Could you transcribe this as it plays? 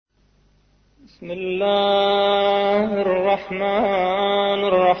بسم الله الرحمن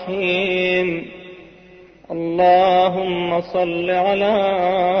الرحيم. اللهم صل على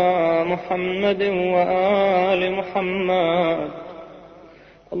محمد وآل محمد.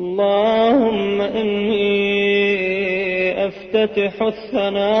 اللهم إني أفتتح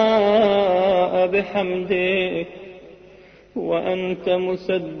الثناء بحمدك وأنت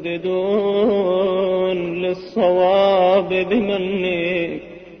مسدد للصواب بمنك،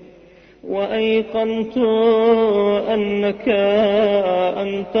 وأيقنت أنك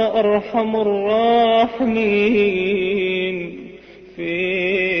أنت أرحم الراحمين في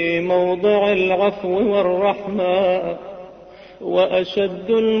موضع العفو والرحمة، وأشد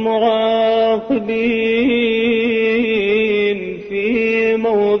المعاقبين في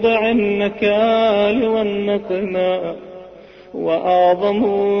موضع النكال والنقمة، وأعظم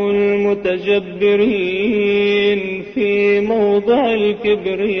المتجبرين في موضع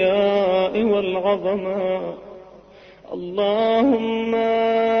الكبرياء والعظمة. اللهم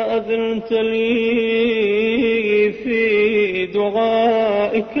أذنت لي في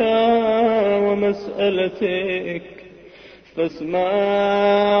دعائك ومسألتك، فاسمع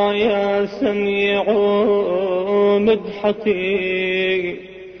يا سميع مدحتي،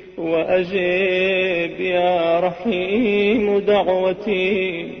 وأجب يا رحيم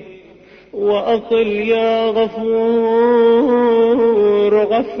دعوتي، وأقل يا غفور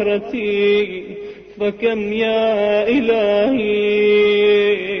غفرتي. فكم يا إلهي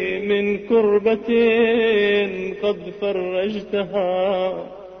من كربة قد فرجتها،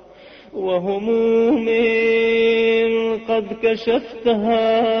 وهموم قد كشفتها،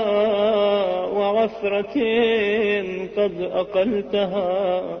 وعثرة قد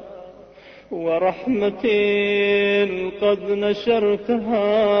أقلتها، ورحمة قد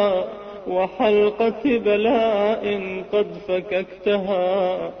نشرتها، وحلقة بلاء قد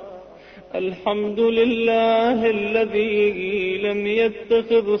فككتها. الحمد لله الذي لم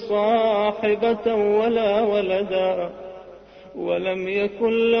يتخذ صاحبة ولا ولدا، ولم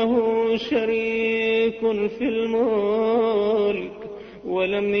يكن له شريك في الملك،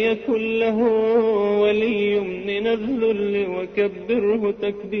 ولم يكن له ولي من الذل، وكبره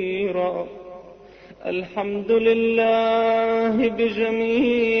تكبيرا. الحمد لله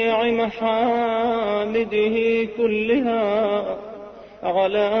بجميع محامده كلها،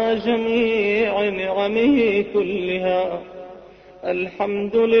 على جميع نعمه كلها.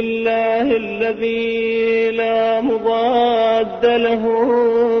 الحمد لله الذي لا مضاد له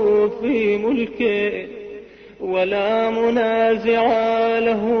في ملكه، ولا منازع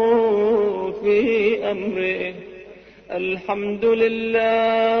له في أمره. الحمد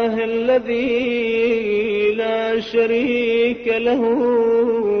لله الذي لا شريك له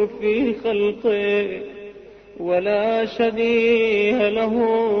في خلقه، ولا شبيه له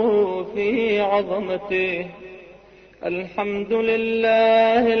في عظمته. الحمد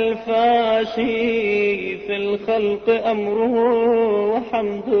لله الفاشي في الخلق أمره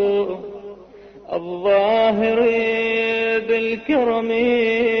وحمده، الظاهر بالكرم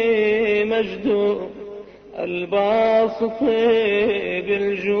مجده، الباسط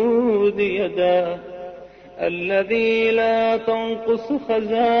بالجود يده، الذي لا تنقص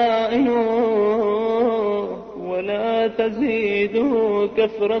خزائنه ولا تزيد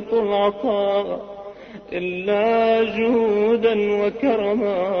كثرة العطاء إلا جودا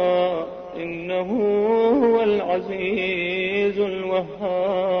وكرما، إنه هو العزيز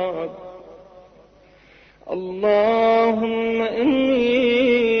الوهاب. اللهم إني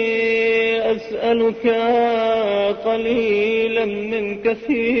أسألك قليلا من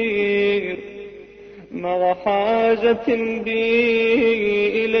كثير، مع حاجة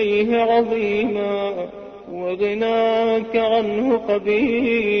بي إليه عظيما، وغناك عنه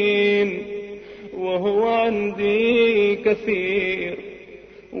قديم، وهو عندي كثير،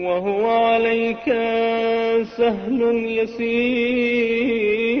 وهو عليك سهل يسير.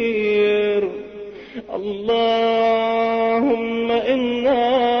 اللهم إنا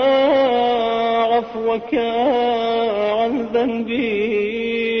عفوك عن ذنبي،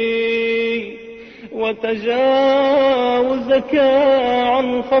 وتجاوزك عن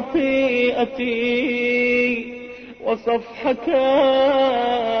خطيئتي، وصفحك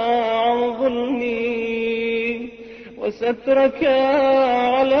عن ظلمي، وسترك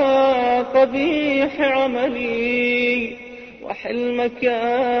على قبيح عملي، وحلمك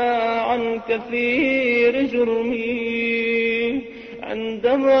عن كثير جرمي.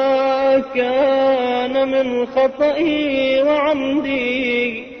 عندما كان من خطئي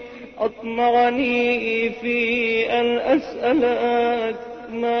وعمدي أطمعني في أن أسألك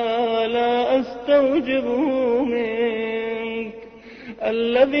ما لا أستوجبه منك.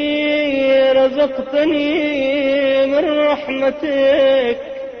 الذي رزقتني من رحمتك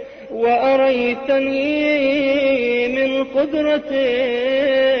وأريتني من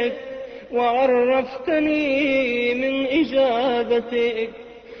قدرتك وعرفتني من إجابتك،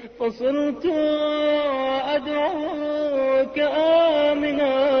 فصرت أدعوك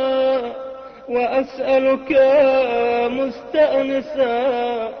آمنا وأسألك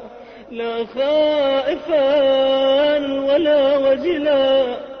مستأنسا، لا خائفا ولا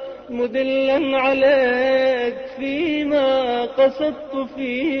وجلا، مدلا عليك فيما قصدت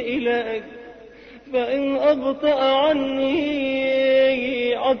فيه إليك. فإن أبطأ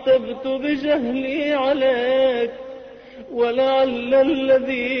عني عتبت بجهلي عليك، ولعل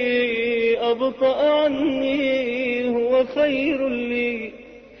الذي أبطأ عني هو خير لي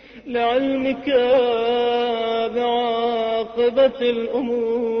لعلمك بعاقبة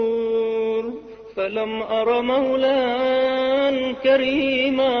الأمور. فلم أر مولا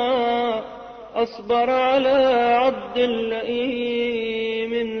كريما أصبر على عبد لئيم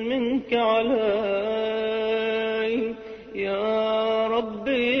منك علي. يا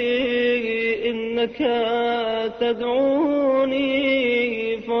ربي إنك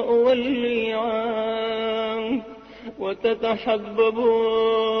تدعوني فأولي عنك، وتتحبب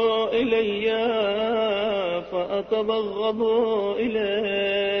إلي فأتبغض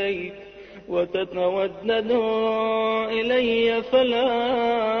إليك، وتتودد إلي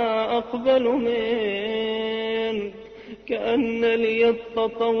فلا أقبل منك. كأن لي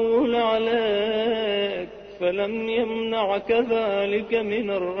التطول عليك فلم يمنعك ذلك من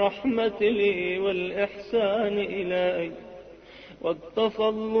الرحمة لي والإحسان إلي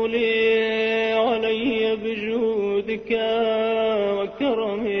والتفضل علي بجودك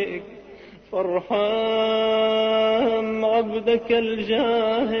وكرمك. فارحم عبدك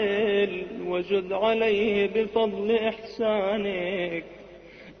الجاهل وجد عليه بفضل إحسانك،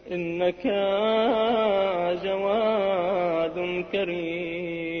 إنك جواد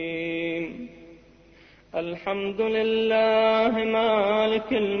كريم. الحمد لله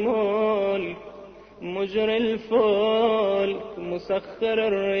مالك الملك مجري الفلك مسخر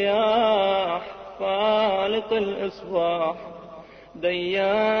الرياح فالق الإصباح،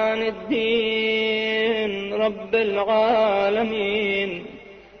 ديان الدين رب العالمين.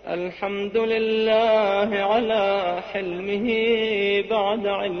 الحمد لله على حلمه بعد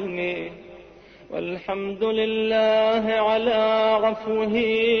علمه، والحمد لله على عفوه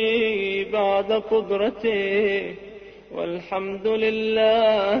بعد قدرته، والحمد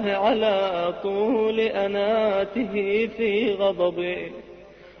لله على طول أناته في غضبه،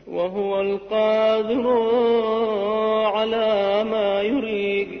 وهو القادر على ما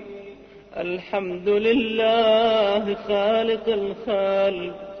يريد. الحمد لله خالق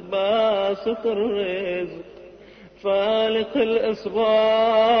الخلق باسط الرزق فالق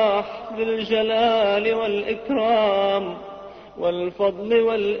الإصباح ذي الجلال والإكرام والفضل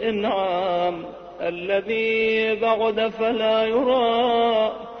والإنعام، الذي بعد فلا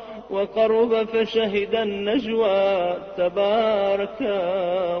يرى وقرب فشهد النجوى تبارك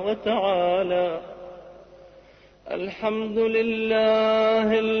وتعالى. الحمد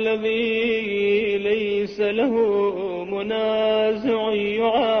لله الذي ليس له منازع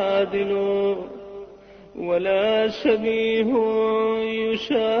يعادل ولا شبيه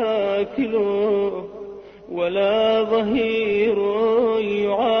يشاكل ولا ظهير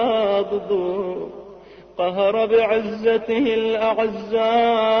يعاضد، قهر بعزته الأعزاء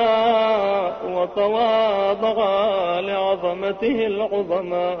وتواضع لعظمته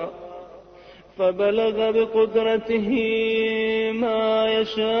العظماء، فبلغ بقدرته ما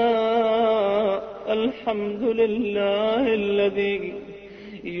يشاء. الحمد لله الذي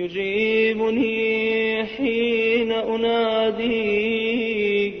يجيبني حين أنادي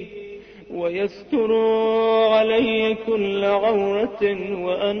ويستر علي كل عورة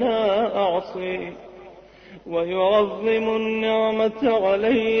وأنا أعصي، ويعظم النعمة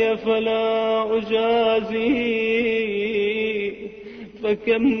علي فلا أجازي.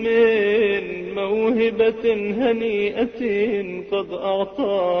 فكم من موهبة هنيئة قد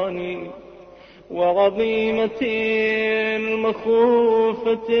أعطاني، وعظيمة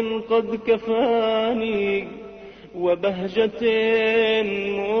مخوفة قد كفاني، وبهجة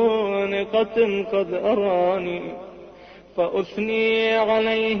مونقة قد أراني، فأثني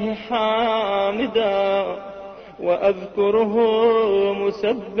عليه حامدا وأذكره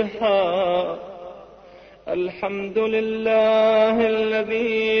مسبحا. الحمد لله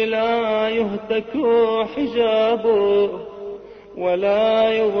الذي لا يهتك حجابه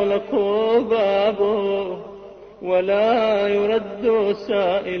ولا يغلق بابه ولا يرد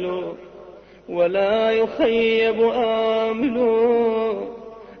سائله ولا يخيب آمله،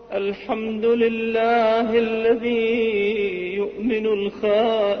 الحمد لله الذي يؤمن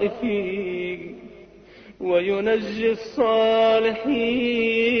الخائفين وينجي الصالحين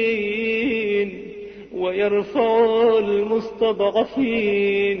ويرفع المستضعفين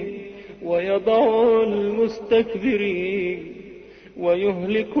ويضع المستكبرين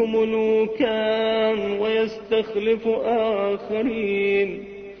ويهلك ملوكا ويستخلف آخرين.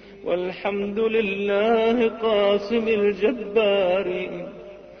 والحمد لله قاسم الجبارين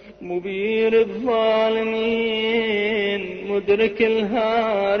مبير الظالمين مدرك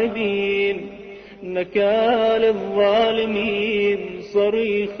الهاربين نكال الظالمين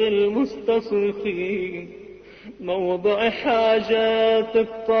صريخ المستصرخين موضع حاجات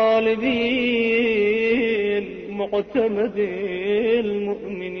الطالبين معتمد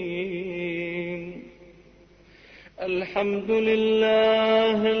المؤمنين. الحمد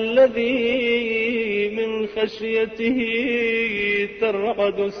لله الذي من خشيته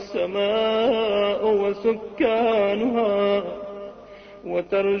ترعد السماء وسكانها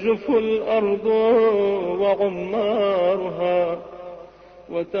وترجف الأرض وعمارها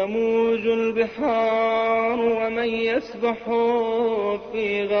وتموج البحار ومن يسبح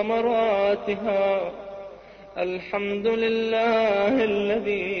في غمراتها. الحمد لله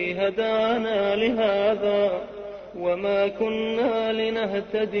الذي هدانا لهذا وما كنا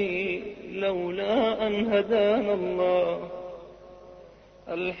لنهتدي لولا أن هدانا الله.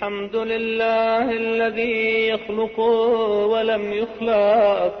 الحمد لله الذي يخلق ولم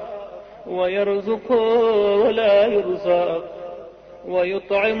يخلق ويرزق ولا يرزق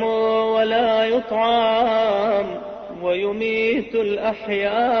ويطعم ولا يطعم ويميت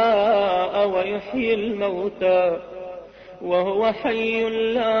الأحياء ويحيي الموتى وهو حي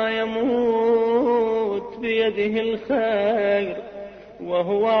لا يموت بيده الخير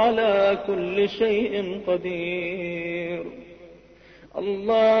وهو على كل شيء قدير.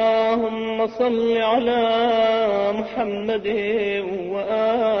 اللهم صل على محمد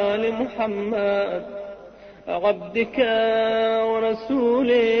وآل محمد عبدك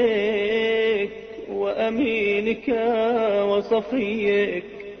ورسولك وأمينك وصفيك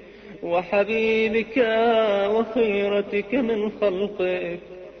وحبيبك وخيرتك من خلقك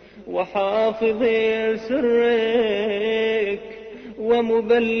وحافظ سرك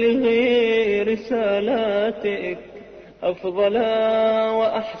ومبلغ رسالاتك أفضل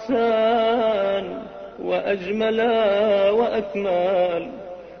وأحسن وأجمل وأكمل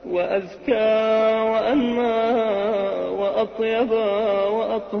وأزكى وأنمى وأطيب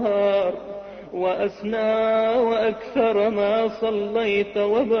وأطهر وأسنى وأكثر ما صليت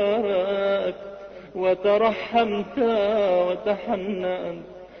وباركت وترحمت وتحننت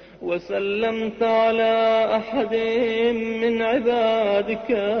وسلمت على أحد من عبادك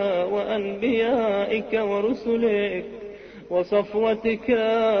وأنبيائك ورسلك وصفوتك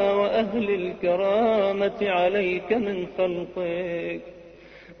وأهل الكرامة عليك من خلقك.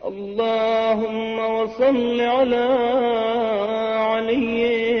 اللهم وصل على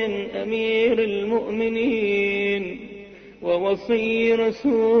علي أمير المؤمنين ووصي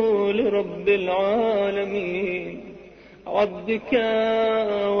رسول رب العالمين عبدك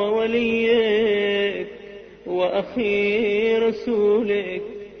ووليك وأخي رسولك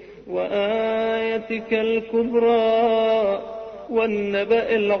وآيتك الكبرى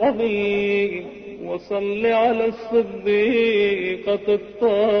والنبأ العظيم. وصل على الصديقة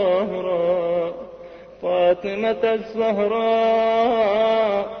الطاهرة فاطمة الزهراء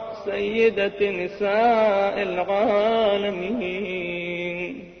سيدة نساء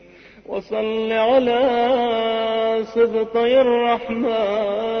العالمين. وصل على سبطي الرحمة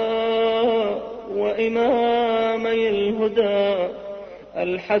وإمامي الهدى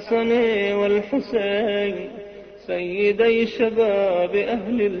الحسن والحسين سيدي شباب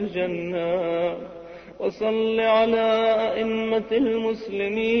أهل الجنة. وصل على أئمة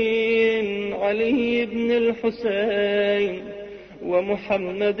المسلمين علي بن الحسين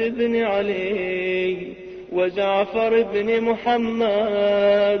ومحمد بن علي وجعفر بن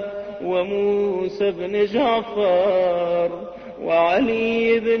محمد وموسى بن جعفر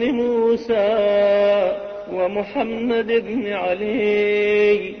وعلي بن موسى ومحمد بن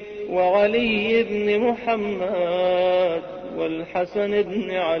علي وعلي بن محمد والحسن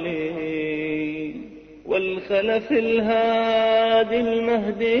بن علي والخلف الهادي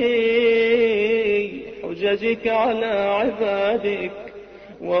المهدي حججك على عبادك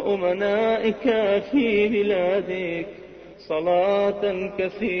وأمنائك في بلادك صلاة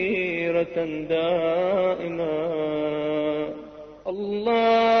كثيرة دائما.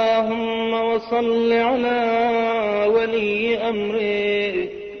 اللهم وصل على ولي أمرك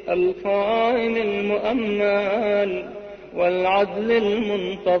القائم المؤمل والعدل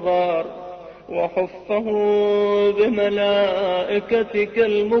المنتظر، وحفه بملائكتك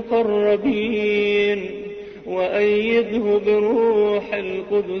المقربين، وأيده بروح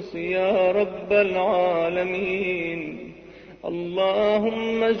القدس يا رب العالمين.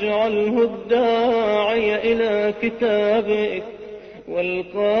 اللهم اجعله الداعي إلى كتابك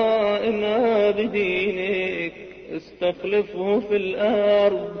والقائم بدينك، استخلفه في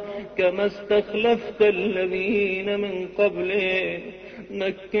الأرض كما استخلفت الذين من قبله،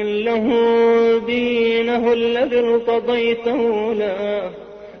 مكن له دينه الذي ارتضيته له،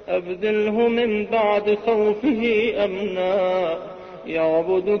 أبدله من بعد خوفه أمنا،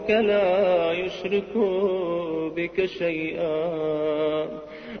 يعبدك لا يشرك بك شيئا.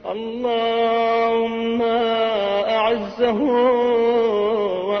 اللهم أعزه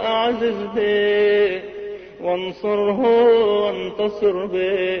وأعزز به، وانصره وانتصر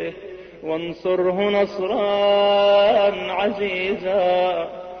به، وانصره نصرا عزيزا،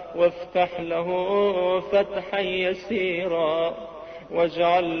 وافتح له فتحا يسيرا،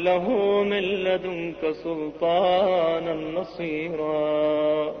 واجعل له من لدنك سلطانا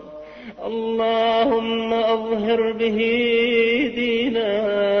نصيرا. اللهم أظهر به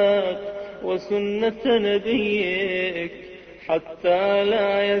دينك وسنة نبيك، حتى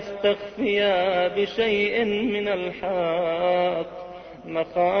لا يستخفيا بشيء من الحق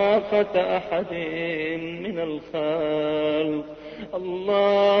مخافة أحد من الخلق.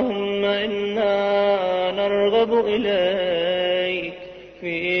 اللهم إنا نرغب إليك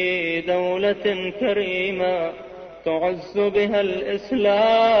في دولة كريمة تعز بها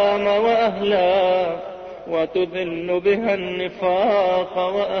الإسلام وأهله، وتذل بها النفاق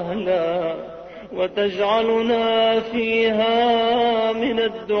وأهله، وتجعلنا فيها من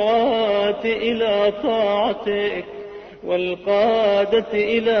الدعاة إلى طاعتك والقادة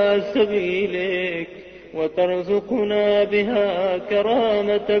إلى سبيلك، وترزقنا بها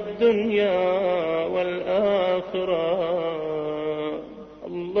كرامة الدنيا والآخرة.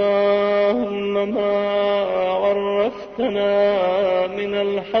 اللهم ما عرفتنا من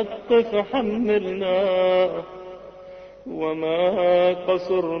الحق فحملنا، وما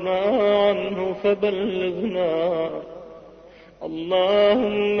قصرنا عنه فبلغنا.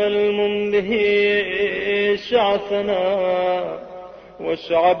 اللهم المم به شعثنا،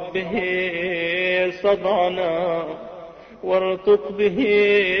 واشعب به صدعنا، وارتق به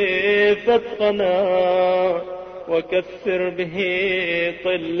فتقنا، وكثر به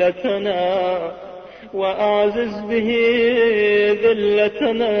قلتنا، وأعزز به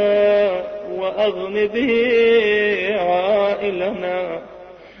ذلتنا، وأغن به عائلنا،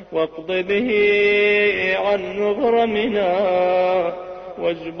 واقض به عن مغرمنا،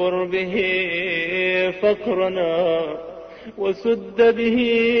 واجبر به فقرنا، وسد به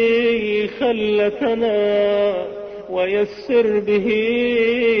خلتنا، ويسر به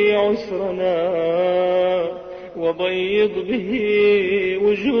عسرنا، وبيض به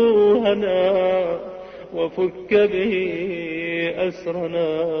وجوهنا، وفك به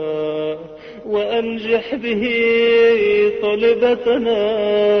أسرنا، وأنجح به طلبتنا،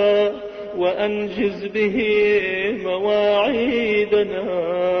 وأنجز به مواعيدنا،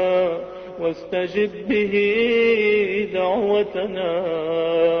 واستجب به دعوتنا،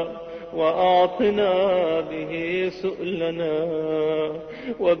 وأعطنا به سؤلنا،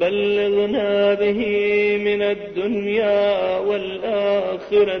 وبلغنا به من الدنيا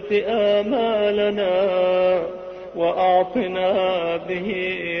والآخرة آمالنا، وأعطنا به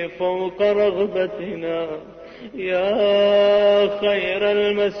فوق رغبتنا، يا خير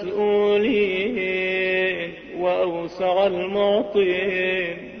المسؤولين وأوسع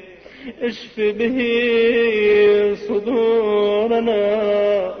المعطين. اشف به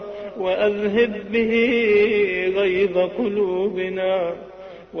صدورنا، وأذهب به غيظ قلوبنا،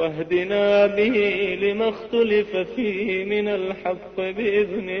 واهدنا به لما اختلف فيه من الحق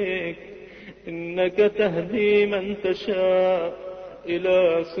بإذنك، إنك تهدي من تشاء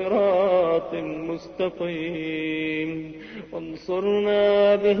إلى صراط مستقيم.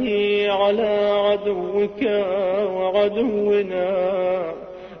 وانصرنا به على عدوك وعدونا،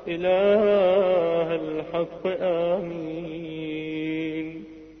 إله الحق. آمين.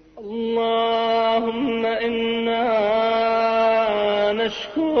 اللهم إنا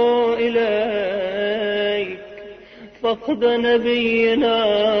نشكو إليك فقد نبينا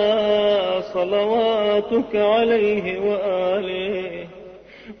صلواتك عليه وآله،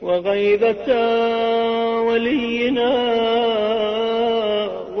 وغيبة ولينا،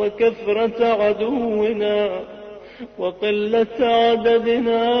 وكثرة عدونا، وقلة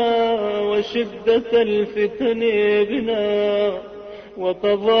عددنا، وشدة الفتن بنا،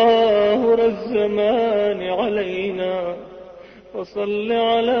 وتظاهر الزمان علينا، وصل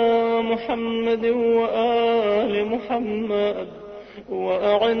على محمد وآل محمد،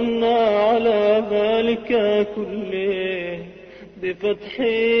 وأعنا على ذلك كله بفتح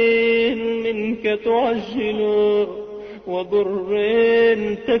منك تعجله، وضر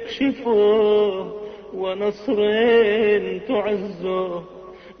تكشفه، ونصر تعزه،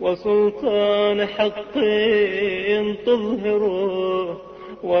 وسلطان حق تظهره،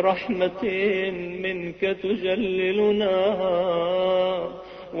 ورحمة منك تجللناها،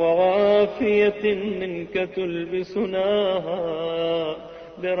 وعافية منك تلبسناها،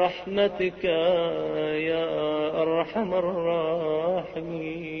 برحمتك يا أرحم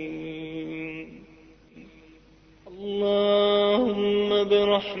الراحمين. اللهم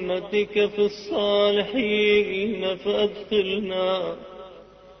برحمتك في الصالحين فأدخلنا،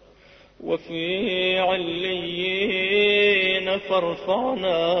 وفي عليين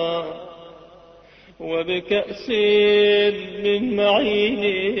فارفعنا، وبكأس من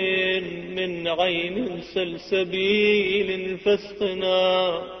معين من عين سلسبيل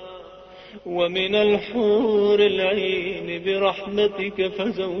فاسقنا، ومن الحور العين برحمتك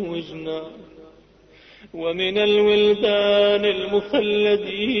فزوجنا، ومن الولدان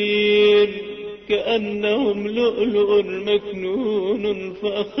المخلدين كأنهم لؤلؤ مكنون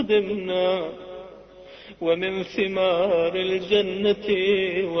فأخدمنا، ومن ثمار الجنة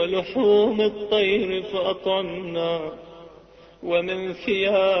ولحوم الطير فأطعمنا، ومن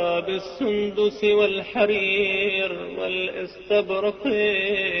ثياب السندس والحرير والاستبرق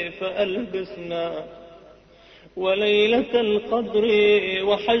فألبسنا، وليلة القدر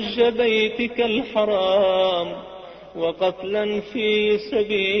وحج بيتك الحرام، وقتلا في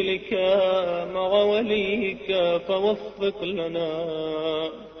سبيلك مع وليك فوفق لنا،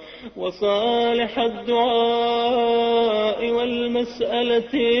 وصالح الدعاء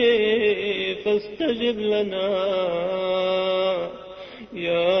والمسألة فاستجب لنا،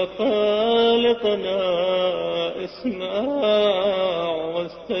 يا خالقنا اسمع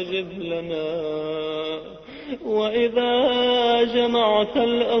واستجب لنا. وإذا جمعت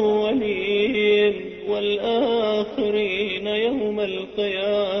الأولين والآخرين يوم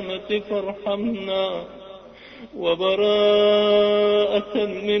القيامة فارحمنا، وبراءة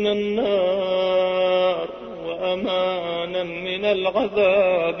من النار وأمانا من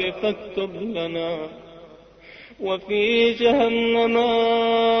العذاب فاكتب لنا، وفي جهنم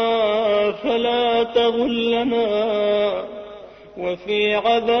فلا تغلنا، وفي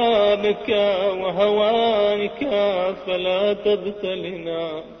عذابك وهوانك فلا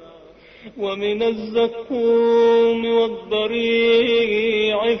تبتلنا، ومن الزقوم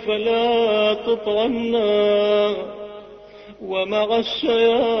والضريع فلا تطعمنا، ومع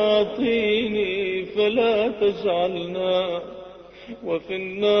الشياطين فلا تجعلنا، وفي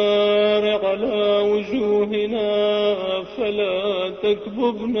النار على وجوهنا فلا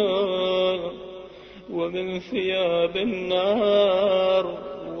تكببنا، ومن ثياب النار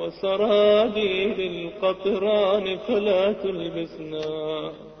وسرابيل القطران فلا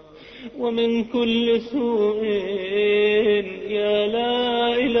تلبسنا، ومن كل سوء يا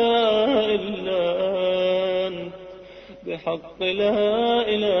لا إله إلا أنت بحق لا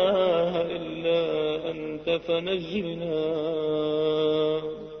إله إلا أنت فنجنا.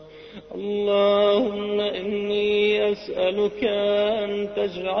 اللهم إني أسألك أن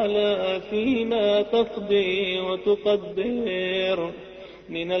تجعل فيما تقضي وتقدر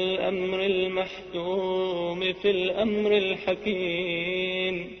من الأمر المحتوم في الأمر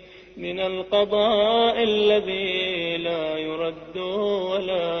الحكيم، من القضاء الذي لا يرد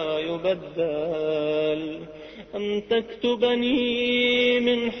ولا يبدل، أن تكتبني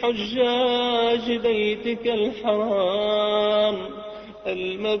من حجاج بيتك الحرام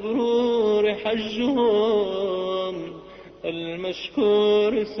المبرور حجهم،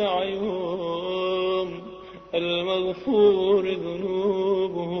 المشكور سعيهم، المغفور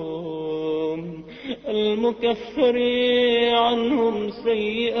ذنوبهم، المكفر عنهم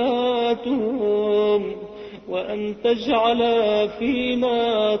سيئاتهم، وأن تجعل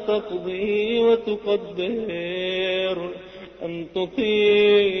فيما تقضي وتقدر أن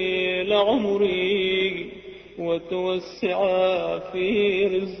تطيل عمري وتوسع في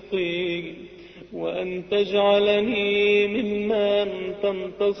رزقي، وأن تجعلني ممن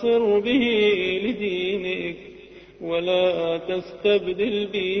تنتصر به لدينك، ولا تستبدل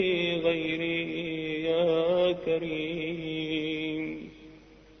بي غيري يا كريم.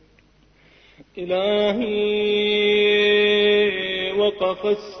 إلهي وقف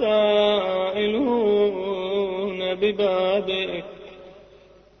السائلون ببابك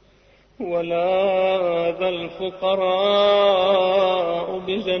ولاذ الفقراء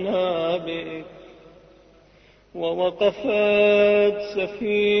بجنابك، ووقفت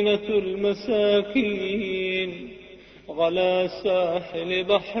سفينة المساكين على ساحل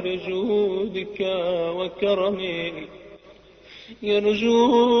بحر جودك وكرمك،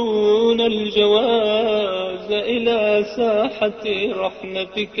 يرجون الجواز إلى ساحة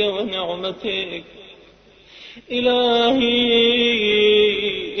رحمتك ونعمتك. إلهي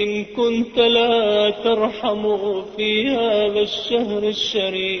إن كنت لا ترحم في هذا الشهر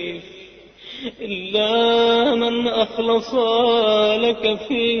الشريف إلا من أخلص لك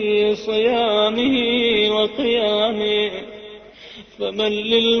في صيامه وقيامه، فمن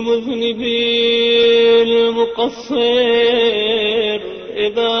للمذنب المقصر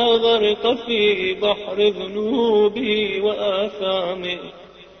إذا غرق في بحر ذنوبه وآثامه.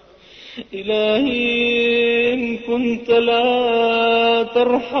 إلهي إن كنت لا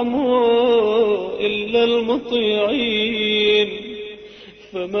ترحم إلا المطيعين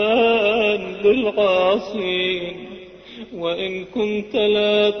فمن للعاصين، وإن كنت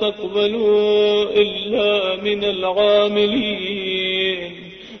لا تقبل إلا من العاملين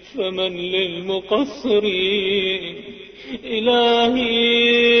فمن للمقصرين. إلهي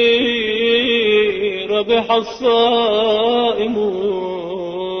ربح الصائمون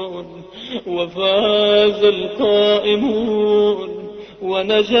وفاز القائمون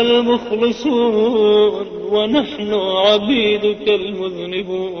ونجا المخلصون، ونحن عبيدك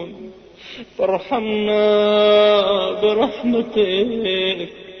المذنبون. فارحمنا برحمتك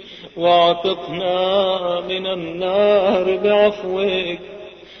واعتقنا من النار بعفوك،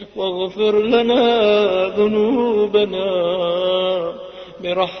 واغفر لنا ذنوبنا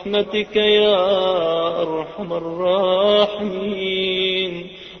برحمتك يا أرحم الراحمين.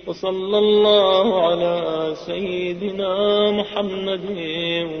 وصلى الله على سيدنا محمد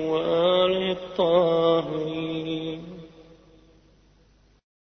وآله الطاهرين.